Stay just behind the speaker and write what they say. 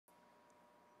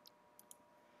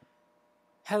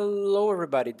Hello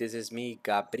everybody, this is me,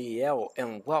 Gabriel,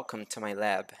 and welcome to my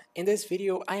lab. In this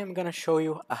video, I am gonna show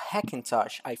you a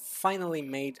Hackintosh I finally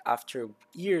made after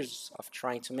years of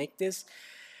trying to make this.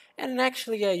 And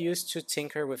actually, I used to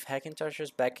tinker with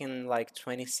Hackintoshes back in like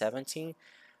 2017.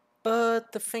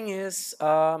 But the thing is,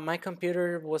 my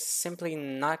computer was simply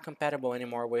not compatible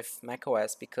anymore with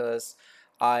macOS because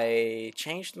I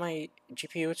changed my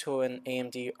GPU to an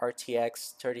AMD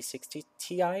RTX 3060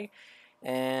 Ti,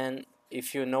 and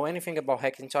if you know anything about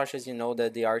Hackintoshes, you know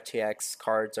that the RTX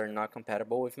cards are not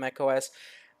compatible with macOS.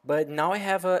 But now I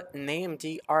have an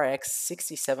AMD RX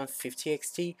 6750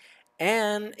 XT,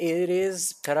 and it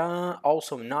is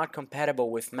also not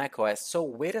compatible with macOS. So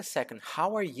wait a second,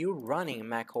 how are you running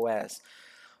macOS?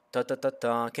 Da, da, da,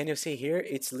 da. Can you see here?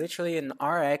 It's literally an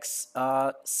RX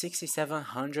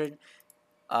 6700.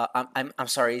 I'm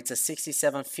sorry, it's a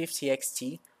 6750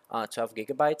 XT, 12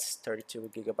 gigabytes, 32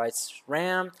 gigabytes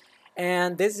RAM,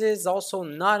 and this is also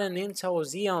not an Intel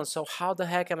Xeon. So how the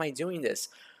heck am I doing this?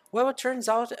 Well, it turns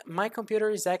out my computer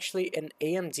is actually an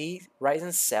AMD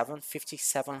Ryzen 7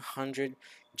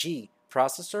 5700G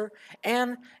processor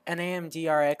and an AMD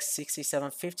RX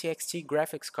 6750 XT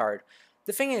graphics card.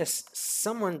 The thing is,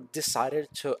 someone decided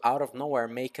to out of nowhere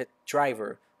make a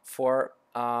driver for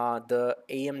the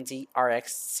AMD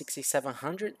RX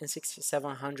 6700 and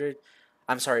 6700.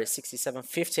 I'm sorry,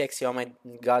 6750 XT. Oh my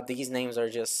god, these names are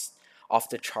just off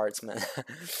the charts, man.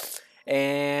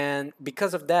 And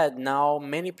because of that, now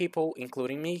many people,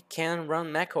 including me, can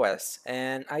run macOS.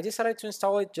 And I decided to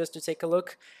install it just to take a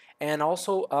look. And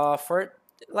also, for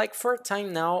a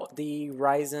time now, the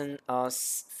Ryzen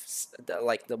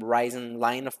the Ryzen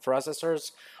line of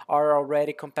processors are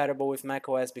already compatible with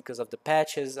macOS because of the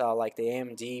patches, like the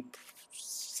AMD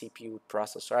CPU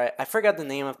processor. I forgot the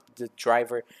name of the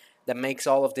driver that makes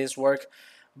all of this work.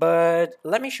 But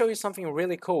let me show you something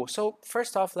really cool. So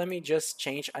first off, let me just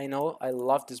change. I know I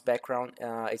love this background.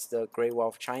 It's the Great Wall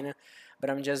of China, but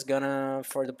I'm just gonna,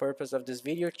 for the purpose of this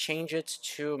video, change it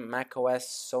to macOS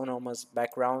Sonoma's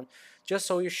background, just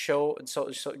so you show,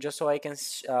 just so I can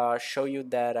show you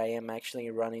that I am actually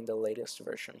running the latest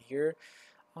version here.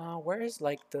 Where is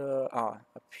like the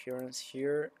appearance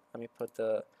here? Let me put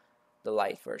the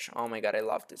light version. Oh my god, I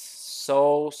love this.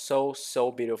 So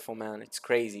beautiful, man. It's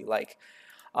crazy. Like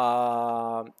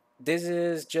this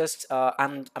is just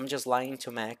I'm just lying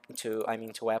to to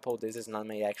Apple. This is not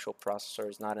my actual processor.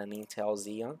 It's not an Intel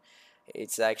Xeon.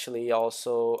 It's actually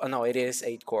also no, it is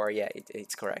 8 core. Yeah,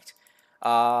 it's correct.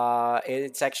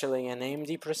 It's actually an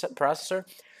AMD processor.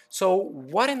 So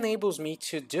what enables me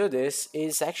to do this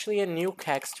is actually a new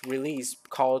text release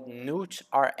called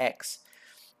NootRX.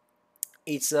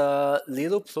 It's a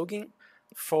little plugin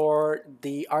for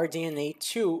the RDNA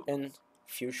 2 and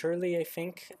futurely I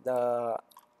think the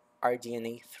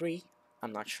RDNA 3,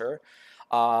 I'm not sure,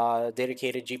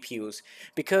 dedicated GPUs,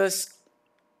 because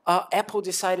Apple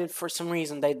decided for some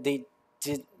reason that they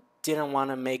didn't want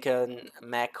to make a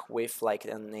Mac with like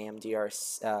an AMD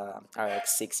RX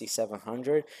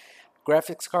 6700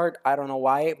 graphics card. I don't know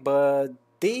why, but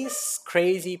these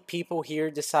crazy people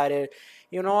here decided,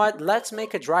 you know what, let's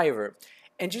make a driver.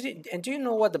 And do you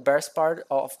know what the best part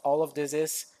of all of this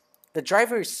is? The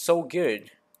driver is so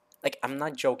good. Like, I'm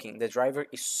not joking. The driver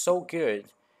is so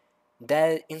good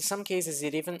that in some cases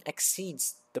it even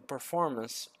exceeds the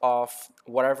performance of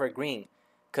Whatevergreen.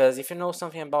 Because if you know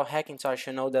something about Hackintosh,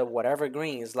 you know that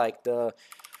Whatevergreen is like uh,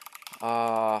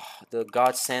 the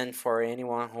godsend for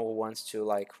anyone who wants to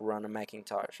like run a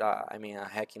Macintosh. I mean a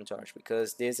Hackintosh,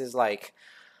 because this is like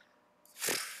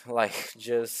like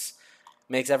just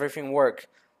makes everything work.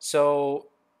 So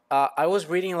I was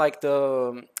reading like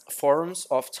the forums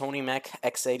of Tony Mac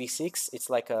x86. It's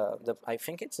like I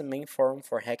think it's the main forum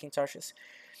for Hackintoshes,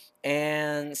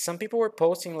 and some people were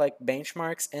posting like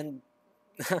benchmarks, and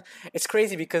it's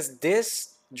crazy because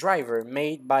this driver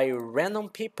made by random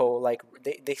people, like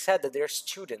they said that they're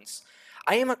students.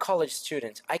 I am a college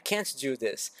student. I can't do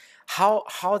this. How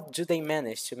do they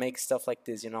manage to make stuff like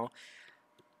this, you know?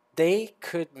 They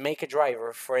could make a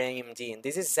driver for AMD, and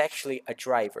this is actually a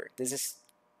driver. This is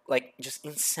like just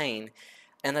insane,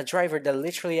 and a driver that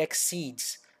literally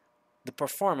exceeds the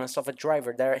performance of a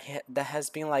driver that has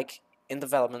been like in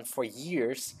development for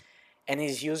years and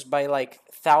is used by like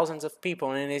thousands of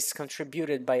people and is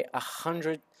contributed by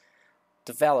 100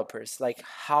 developers. Like,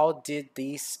 how did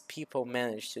these people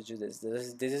manage to do this?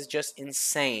 This is just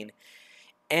insane,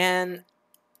 and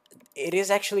it is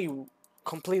actually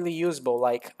completely usable.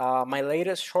 Like my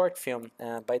latest short film,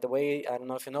 by the way, I don't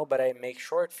know if you know, but I make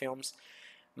short films.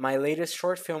 My latest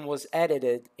short film was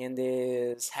edited in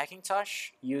this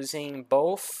Hackintosh using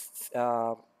both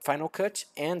Final Cut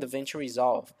and DaVinci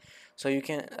Resolve. So you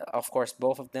can, of course,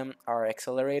 both of them are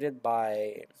accelerated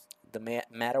by the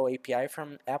Metal API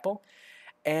from Apple.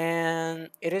 And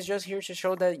it is just here to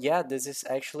show that, yeah, this is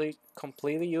actually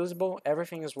completely usable.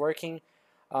 Everything is working.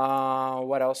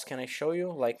 What else can I show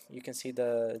you? Like, you can see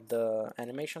the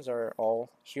animations are all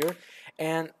here.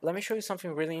 And let me show you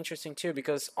something really interesting too,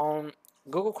 because on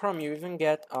Google Chrome you even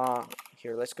get,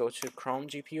 here, let's go to Chrome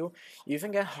GPU. You even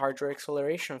get hardware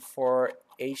acceleration for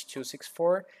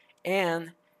H.264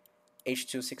 and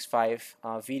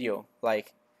H.265 video.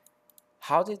 Like,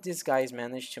 how did these guys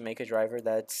manage to make a driver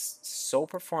that's so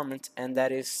performant and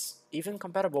that is even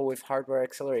compatible with hardware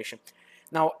acceleration?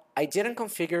 Now, I didn't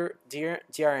configure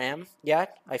DRM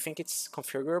yet. I think it's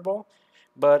configurable,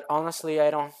 but honestly,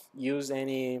 I don't use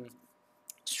any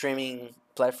streaming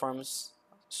platforms,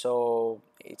 so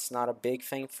it's not a big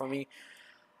thing for me.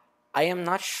 I am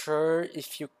not sure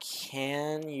if you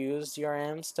can use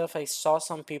DRM stuff. I saw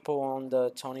some people on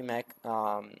the Tony Mac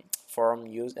forum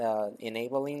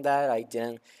enabling that. I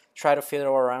didn't try to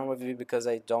fiddle around with it because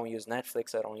I don't use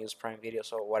Netflix, I don't use Prime Video,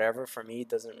 so whatever, for me it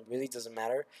doesn't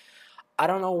matter. I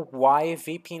don't know why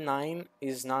VP9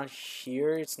 is not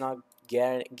here. It's not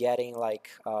getting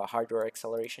like hardware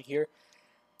acceleration here.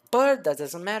 But that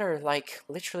doesn't matter, like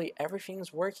literally everything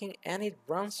is working and it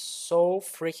runs so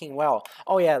freaking well.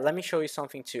 Oh yeah, let me show you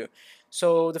something too.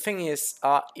 So the thing is,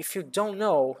 if you don't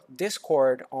know,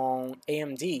 Discord on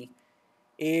AMD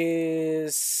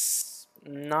is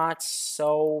not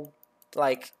so,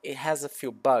 like, it has a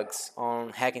few bugs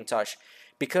on Hackintosh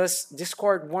because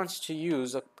Discord wants to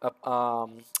use I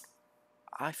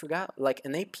forgot, like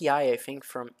an API I think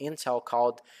from Intel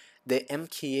called the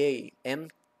MKL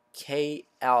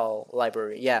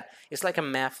library. Yeah, it's like a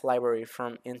math library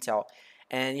from Intel.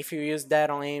 And if you use that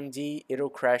on AMD, it'll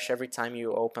crash every time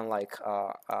you open like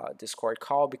a Discord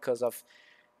call because of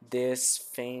this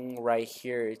thing right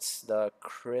here. It's the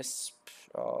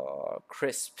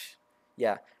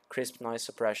yeah, crisp noise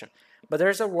suppression. But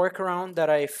there's a workaround that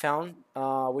I found,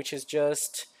 which is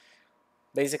just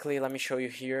basically, let me show you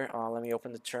here. Let me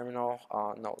open the terminal.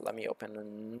 No, let me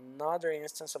open another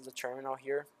instance of the terminal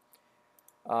here.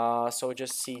 So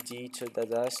just cd to the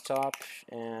desktop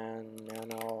and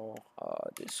nano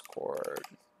discord,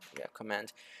 yeah,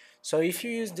 command. So if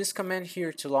you use this command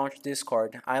here to launch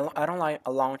Discord, I don't like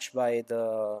a launch by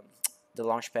the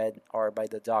launchpad or by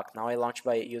the dock. Now I launch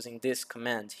by using this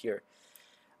command here.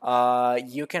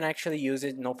 You can actually use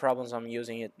it, no problems. I'm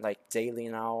using it like daily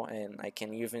now, and I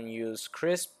can even use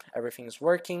crisp. Everything's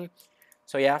working.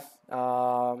 So yeah,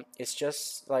 it's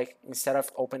just like instead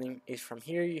of opening it from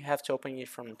here, you have to open it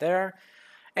from there.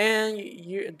 And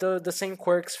the same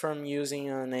quirks from using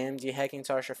an AMD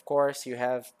Hackintosh. Of course, you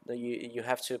have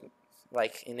to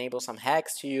like enable some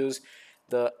hacks to use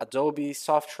the Adobe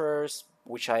softwares,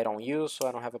 which I don't use, so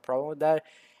I don't have a problem with that.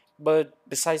 But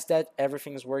besides that,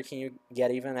 everything's working. You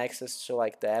get even access to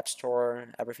like the App Store.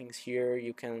 Everything's here.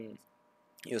 You can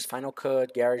use Final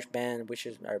Cut, GarageBand, which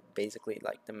are basically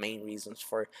like the main reasons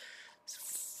for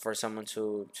someone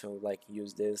to like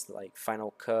use this, like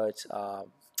Final Cut,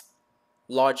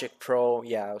 Logic Pro.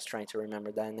 Yeah, I was trying to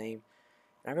remember that name.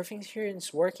 Everything's here and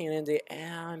it's working, and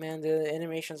man, the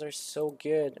animations are so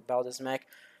good about this Mac.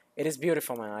 It is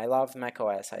beautiful, man. I love Mac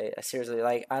OS. I seriously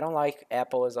like. I don't like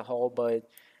Apple as a whole, but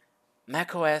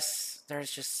macOS,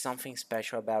 there's just something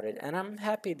special about it, and I'm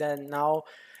happy that now,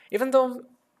 even though,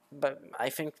 but I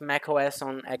think macOS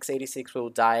on x86 will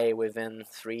die within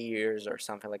 3 years or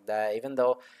something like that. Even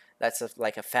though that's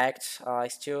like a fact, I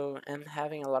still am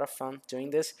having a lot of fun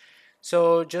doing this.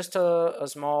 So just a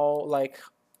small like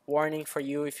warning for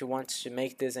you if you want to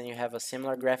make this and you have a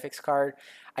similar graphics card.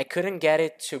 I couldn't get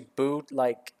it to boot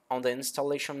like on the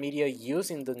installation media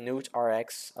using the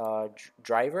NootRX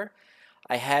driver.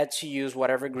 I had to use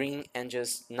Whatevergreen and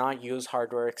just not use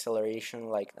hardware acceleration,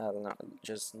 like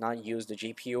just not use the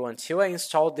GPU until I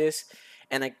installed this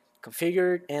and I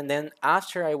configured. And then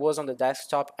after I was on the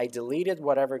desktop, I deleted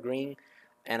Whatevergreen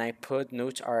and I put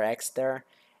NootRX there,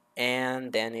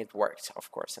 and then it worked,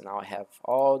 of course. And now I have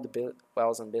all the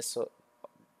bells and whistles.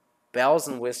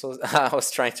 I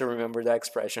was trying to remember the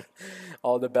expression.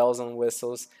 All the bells and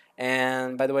whistles.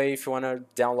 And by the way, if you want to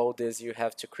download this, you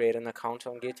have to create an account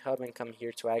on GitHub and come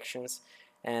here to Actions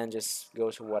and just go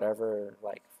to whatever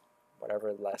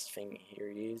last thing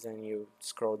here is, and you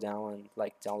scroll down and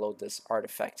like download this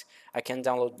artifact. I can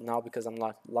download now because I'm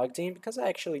not logged in, because I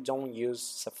actually don't use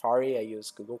Safari, I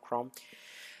use Google Chrome.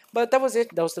 But that was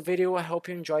it. That was the video. I hope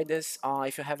you enjoyed this.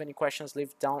 If you have any questions,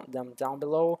 leave them down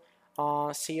below.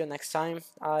 See you next time.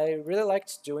 I really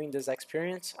liked doing this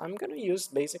experience. I'm gonna use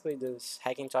basically this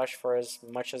Hackintosh for as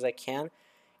much as I can.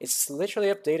 It's literally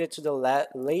updated to the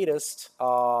latest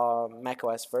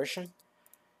macOS version,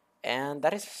 and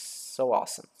that is so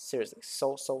awesome. Seriously,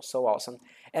 so awesome.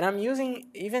 And I'm using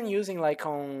like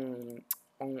on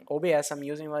OBS. I'm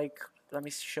using like, let me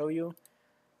show you,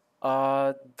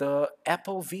 the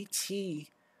Apple VT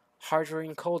hardware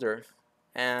encoder,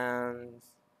 and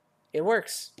it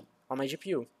works on my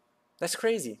GPU. That's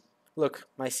crazy. Look,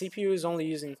 my CPU is only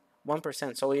using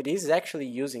 1%, so it is actually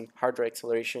using hardware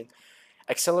acceleration,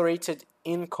 accelerated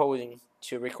encoding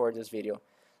to record this video.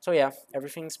 So yeah,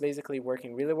 everything's basically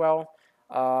working really well.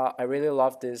 I really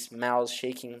love this mouse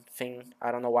shaking thing.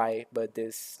 I don't know why, but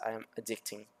this I'm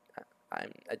addicting.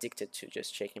 I'm addicted to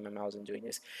just shaking my mouse and doing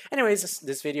this. Anyways,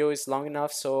 this video is long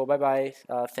enough, so bye bye.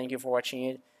 Thank you for watching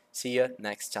it. See you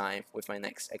next time with my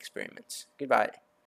next experiment. Goodbye.